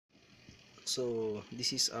So,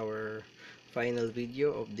 this is our final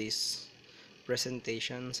video of this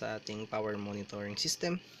presentation sa ating power monitoring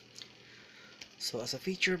system. So, as a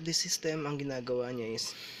feature of this system, ang ginagawa niya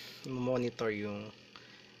is monitor yung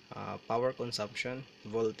power consumption,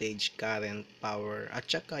 voltage, current, power, at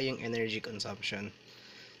saka yung energy consumption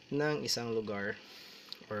ng isang lugar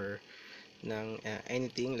or ng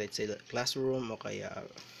anything, let's say classroom o kaya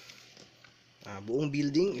buong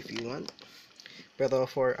building if you want. Pero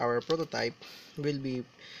for our prototype, we'll be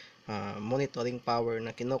monitoring power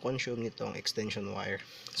na kino-consume nitong extension wire.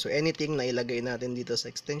 So anything na ilagay natin dito sa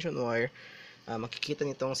extension wire, makikita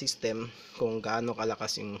nitong system kung gaano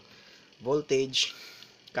kalakas yung voltage,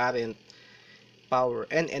 current, power,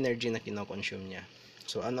 and energy na kino-consume niya.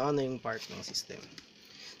 So ano-ano yung part ng system?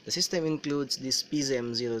 The system includes this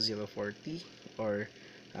PZM0040 or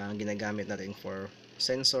ginagamit natin for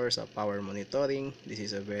sensor sa power monitoring. This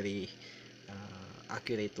is a very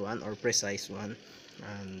accurate one or precise one,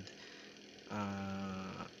 and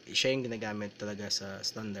siya yung ginagamit talaga sa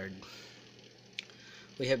standard.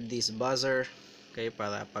 We have this buzzer, okay,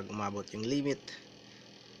 para pag umabot yung limit,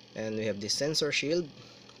 and we have this sensor shield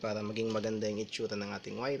para maging maganda yung itsura ng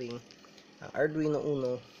ating wiring, Arduino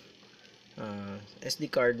Uno, SD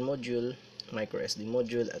card module, micro SD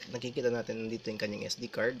module, at nakikita natin nandito yung kanyang SD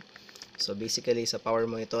card. So basically sa power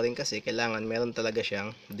monitoring kasi kailangan meron talaga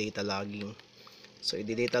siyang data logging. So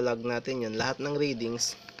i-data log natin yun. Lahat ng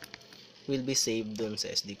readings will be saved dun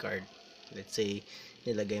sa SD card. Let's say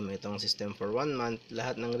nilagay mo itong system for 1 month,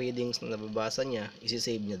 lahat ng readings na nababasa niya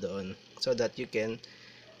isi-save niya doon so that you can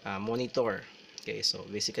monitor. Okay, so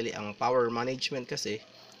basically ang power management kasi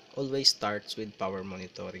always starts with power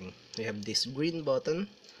monitoring. We have this green button.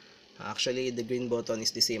 Actually the green button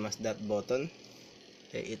is the same as that button.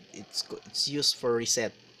 Okay, it's used for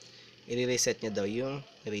reset. I-reset niya daw yung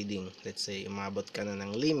reading. Let's say umabot ka na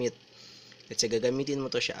ng limit, let's say gagamitin mo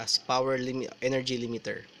to siya as power energy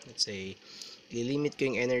limiter. Let's say i-limit ko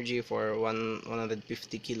yung energy for 150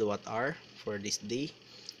 kilowatt hour for this day.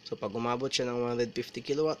 So pag umabot siya ng 150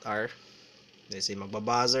 kilowatt hour, let's say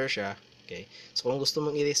magbabuzzer siya. Okay, so kung gusto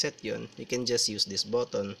mong i-reset yun, you can just use this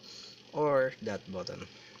button or that button.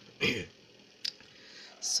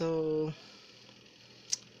 So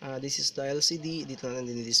this is the LCD. Dito na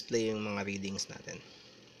din-display yung mga readings natin.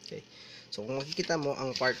 Okay. So kung makikita mo,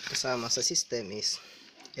 ang part kasama sa system is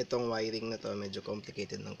itong wiring na to, medyo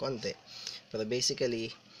complicated ng konti. Pero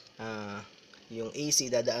basically, yung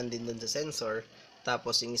AC dadaan din dun sa sensor,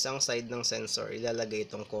 tapos yung isang side ng sensor ilalagay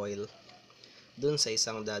itong coil dun sa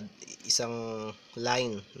isang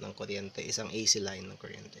line ng kuryente, isang AC line ng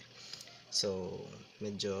kuryente. So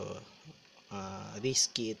medyo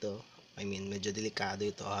risky ito. I mean, medyo delikado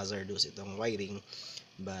ito, hazardous itong wiring,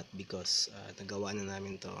 but because nagawa na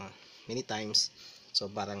namin to many times,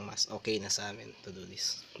 so parang mas okay na sa amin to do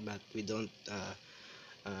this. But we don't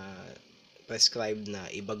prescribe na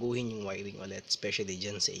ibaguhin yung wiring ulit, especially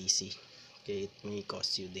dyan sa AC. Okay, it may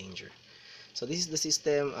cause you danger. So this is the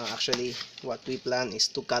system. Actually, what we plan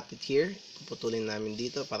is to cut it here. Puputulin namin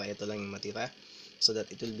dito para ito lang yung matira, so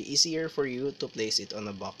that it will be easier for you to place it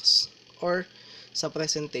on a box. Or sa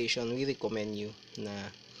presentation, we recommend you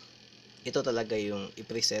na ito talaga yung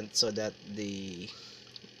i-present so that the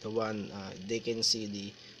one they can see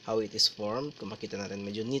how it is formed. Kung makita natin,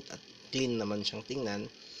 medyo neat at clean naman siyang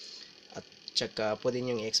tingnan, at tsaka pwede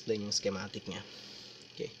nyo i-explain yung schematic niya.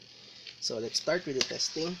 Okay, so let's start with the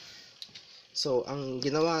testing. So ang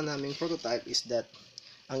ginawa naming prototype is that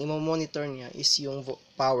ang imo-monitor niya is yung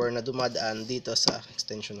power na dumadaan dito sa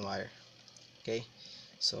extension wire. Okay,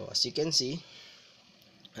 so as you can see,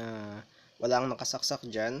 walang nakasaksak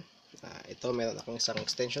dyan. Ito, meron akong isang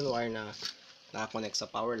extension wire na nakakonect sa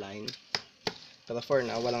power line, pero for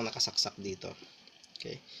now walang nakasaksak dito.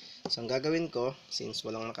 Okay, so ang gagawin ko, since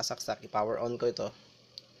walang nakasaksak, i-power on ko ito.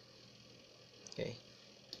 Okay,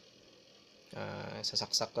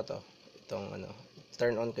 sasaksak ko to, itong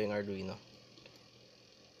turn on ko yung Arduino.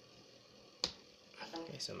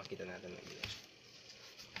 Okay, so makita natin na gila.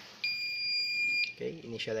 Okay,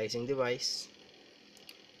 initializing device.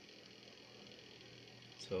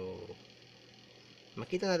 So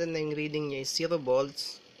makita natin na yung reading niya is 0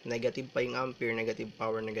 volts, negative pa yung ampere, negative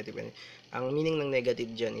power, negative energy. Ang meaning ng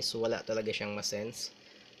negative dyan is wala talaga siyang masense.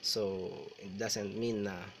 So it doesn't mean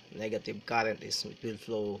na negative current is it will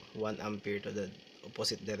flow 1 ampere to the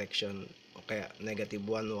opposite direction, o kaya negative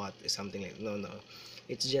 1 watt is something like no.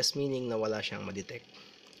 It's just meaning na wala siyang ma-detect.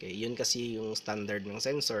 Okay, yun kasi yung standard ng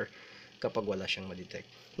sensor kapag wala siyang ma-detect.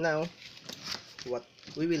 Now what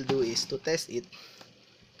we will do is to test it.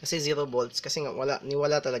 Kasi 0 volts, kasi nga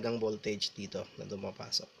wala talagang voltage dito na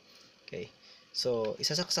dumapasok. Okay. So,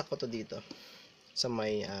 isasaksak ko to dito sa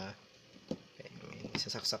may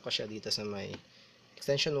isasaksak ko siya dito sa may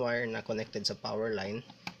extension wire na connected sa power line.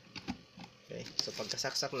 Okay, so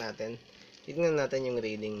pagkasaksak natin, tignan natin yung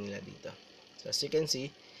reading nila dito. So, as you can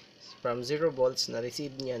see, from 0 volts na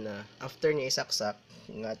receive niya na after niya isaksak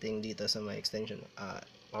yung ating dito sa may extension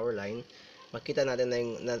power line, makita natin na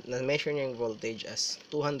yung na-measure niya yung voltage as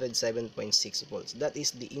 207.6 volts. That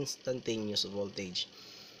is the instantaneous voltage.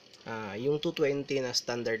 Yung 220 na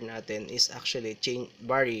standard natin is actually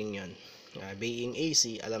varying yun. Being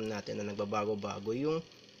AC, alam natin na nagbabago-bago yung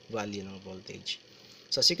value ng voltage.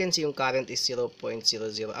 So, as you can see, yung current is 0.00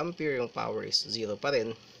 ampere, yung power is 0 pa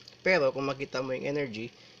rin. Pero, kung makita mo yung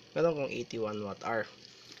energy, meron kong 81 watt hour.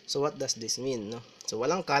 So, what does this mean? No? So,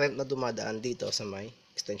 walang current na dumadaan dito sa may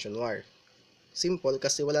extension wire. Simple,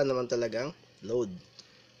 kasi wala naman talagang load.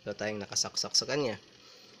 Wala tayong nakasaksak sa kanya.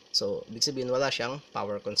 So, ibig sabihin, wala siyang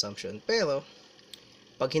power consumption. Pero,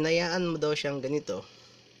 pag hinayaan mo daw siyang ganito,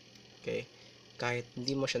 okay, kahit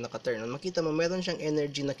hindi mo siya naka-turn on, makita mo meron siyang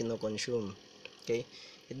energy na kino-consume. Okay?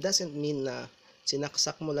 It doesn't mean na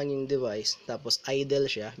sinaksak mo lang yung device tapos idle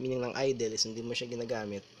siya, meaning ng idle is hindi mo siya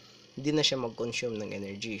ginagamit, hindi na siya mag-consume ng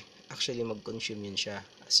energy. Actually, mag-consume yun siya.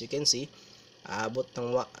 As you can see, aabot ng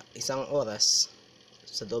isang oras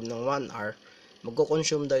sa loob ng 1 hour,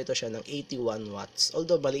 magko-consume daw ito siya ng 81 watts.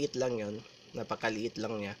 Although, baliit lang yun, napakaliit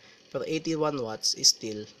lang niya, pero 81 watts is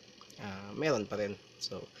still meron pa rin.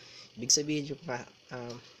 So, ibig sabihin yung mga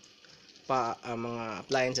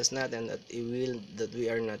appliances natin that we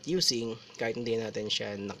are not using, kahit hindi natin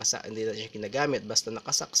siya ginagamit, basta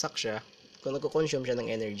nakasaksak siya, kung nagko-consume siya ng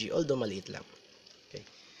energy, although maliit lang. Okay.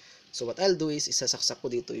 So, what I'll do is isasaksak ko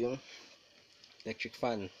dito yung electric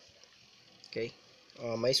fan. Okay.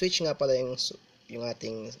 May switch nga pala yung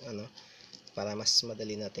ating para mas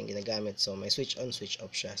madali natin ginagamit. So, may switch on, switch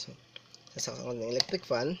off siya. So, sasaksak ko ng electric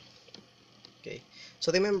fan. Okay. So,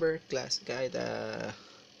 remember, class, kahit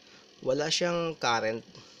wala siyang current,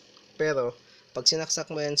 pero pag sinaksak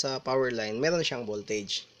mo yan sa power line, meron siyang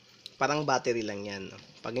voltage. Parang battery lang yan. No?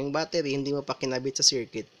 Pag yung battery, hindi mo pa kinabit sa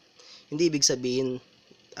circuit, hindi ibig sabihin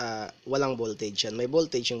walang voltage yan. May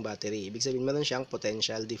voltage yung battery. Ibig sabihin, meron siyang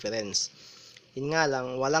potential difference. Yun nga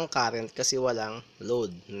lang, walang current kasi walang load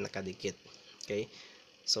na nakadikit. Okay?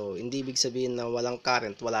 So, hindi ibig sabihin na walang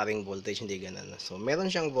current, wala ring voltage, hindi ganun. So, meron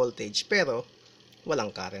siyang voltage, pero walang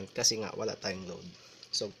current kasi nga wala tayong load.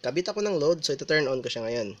 So, kabit ako ng load, so ito turn on ko siya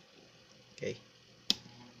ngayon. Okay?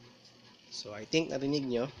 So, I think narinig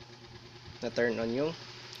nyo na turn on yung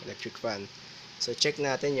electric fan. So, check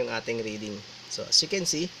natin yung ating reading. So, as you can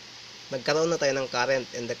see, nagkaroon na tayo ng current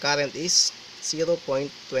and the current is 0.25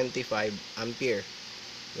 ampere.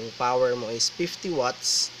 Yung power mo is 50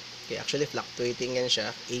 watts. Okay, actually fluctuating yan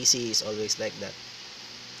siya. AC is always like that.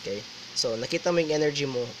 Okay? So, nakita mo yung energy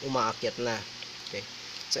mo, umaakyat na. Okay?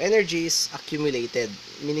 So, energy is accumulated.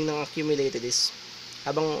 Meaning ng accumulated is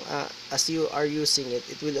habang as you are using it,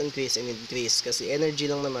 it will increase and increase. Kasi energy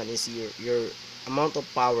lang naman is your amount of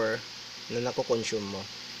power na nako-consume mo.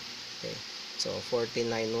 Okay. So,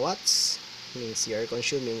 49 watts means you are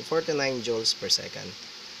consuming 49 joules per second.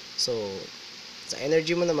 So, sa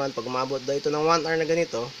energy mo naman, pag umabot daw ito ng 1 hour na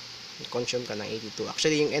ganito, consume ka ng 82.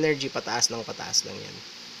 Actually, yung energy pataas lang yan.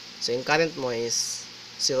 So, yung current mo is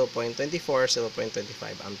 0.24,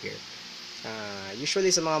 0.25 ampere. Usually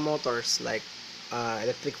sa mga motors like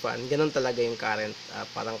electric fan, ganun talaga yung current,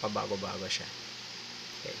 parang pabago-bago siya.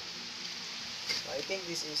 Okay. So, I think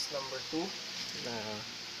this is number 2 na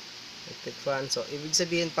electric fan. So, ibig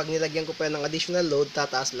sabihin, pag nilagyan ko pa ng additional load,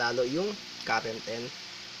 tataas lalo yung current and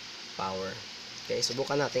power. Okay,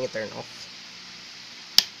 subukan natin i-turn off.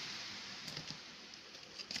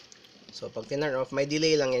 So, pag tinurn off, may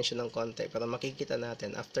delay lang yan siya ng konti. Pero makikita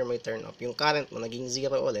natin, after may turn off, yung current mo naging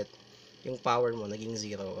 0 ulit, yung power mo naging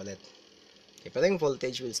 0 ulit. Okay, pero yung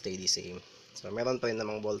voltage will stay the same. So, meron pa rin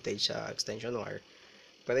namang voltage sa extension wire,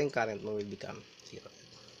 pero yung current mo will become 0.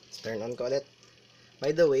 Let's turn on ko ulit.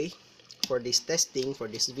 By the way, for this testing, for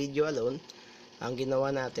this video alone, ang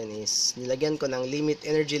ginawa natin is, nilagyan ko ng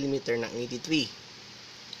energy limiter ng 83.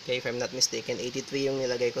 Okay, if I'm not mistaken, 83 yung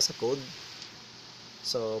nilagay ko sa code.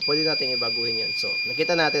 So, pwede natin ibaguhin yun. So,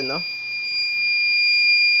 nakita natin, no?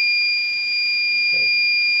 Okay.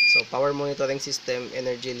 So, power monitoring system,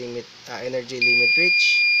 energy limit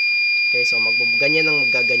reach. Okay, so ganyan ang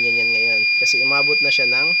magaganyan yan ngayon. Kasi umabot na siya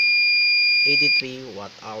ng 83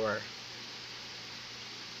 watt hour.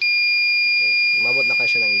 Okay, umabot na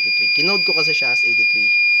kasi siya ng 83. Kinode ko kasi siya as 83.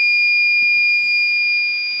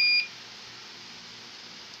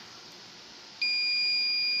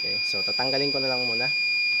 Okay, so tatanggalin ko na lang muna.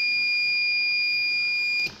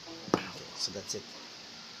 So that's it.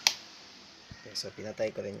 Okay, so pinatay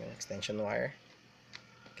ko rin yung extension wire.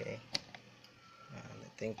 Okay.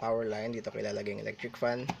 Ito yung power line. Dito ko ilalagay yung electric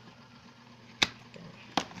fan. Okay.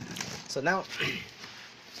 So now,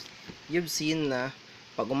 you've seen na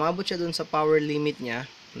pag umabot siya dun sa power limit niya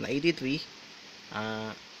na 83,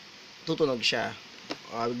 tutunog siya.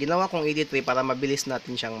 Ginawa kong 83 para mabilis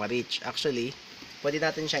natin siyang ma-reach. Actually, pwede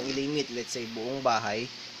natin siyang i-limit. Let's say, buong bahay,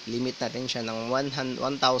 limit natin siya ng 1,000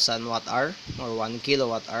 watt-hour or 1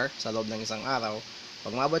 kilowatt-hour sa loob ng isang araw.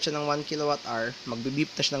 Pag mabot siya ng 1 kilowatt-hour, magbi-beep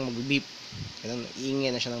na siya ng magbi-beep. Ganun, iingay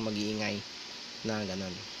na siya ng mag-iingay na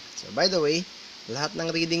ganun. So, by the way, lahat ng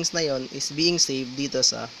readings na yon is being saved dito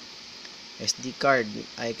sa SD card.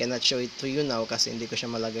 I cannot show it to you now kasi hindi ko siya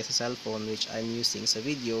malagay sa cellphone which I'm using sa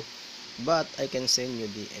video, but I can send you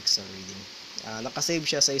the Excel reading. Nakasave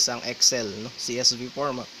siya sa isang Excel, no? CSV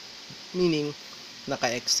format, meaning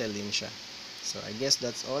naka-Excel din siya. So I guess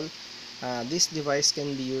that's all. This device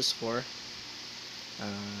can be used for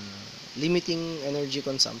limiting energy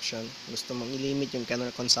consumption. Gusto mong i-limit yung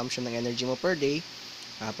consumption ng energy mo per day,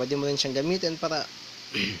 pwede mo rin siyang gamitin para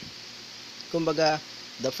kumbaga,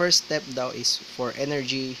 the first step daw is for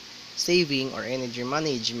energy saving or energy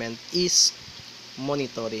management is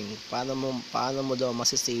monitoring. Paano mo daw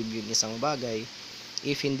masisave yung isang bagay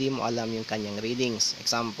if hindi mo alam yung kanyang readings.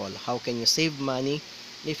 Example, how can you save money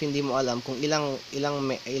if hindi mo alam kung ilan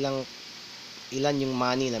yung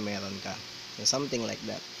money na meron ka. So, something like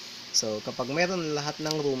that. So, kapag meron lahat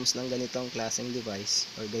ng rooms ng ganitong klaseng device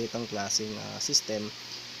or ganitong klaseng system,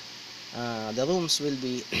 the rooms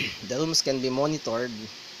can be monitored.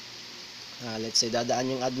 Let's say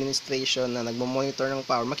dadaan yung administration na nagmo-monitor ng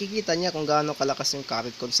power, makikita niya kung gaano kalakas yung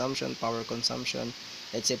current consumption, power consumption.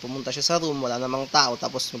 Let's say pumunta siya sa room, wala namang tao,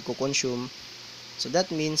 tapos magko-consume. So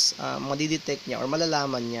that means madidetect niya or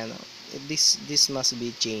malalaman niya na this must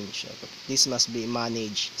be changed, this must be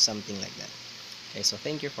managed, something like that. Okay, so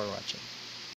thank you for watching.